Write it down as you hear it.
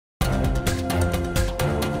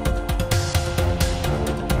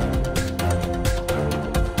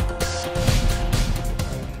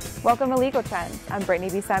Welcome to Legal Trends. I'm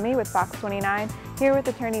Brittany Buscemi with Fox 29, here with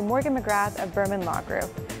attorney Morgan McGrath of Berman Law Group.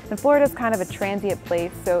 And Florida's kind of a transient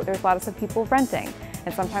place, so there's lots of people renting,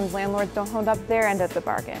 and sometimes landlords don't hold up their end of the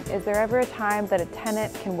bargain. Is there ever a time that a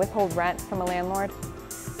tenant can withhold rent from a landlord?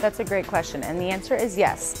 That's a great question, and the answer is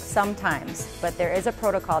yes, sometimes, but there is a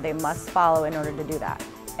protocol they must follow in order to do that.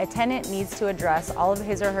 A tenant needs to address all of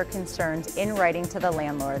his or her concerns in writing to the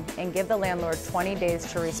landlord and give the landlord 20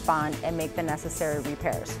 days to respond and make the necessary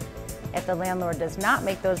repairs. If the landlord does not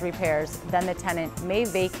make those repairs, then the tenant may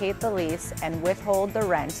vacate the lease and withhold the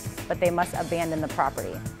rent, but they must abandon the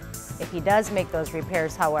property. If he does make those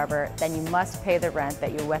repairs, however, then you must pay the rent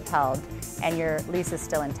that you withheld and your lease is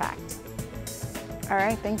still intact. All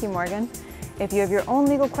right, thank you, Morgan. If you have your own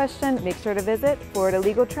legal question, make sure to visit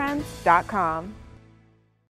FloridaLegalTrends.com.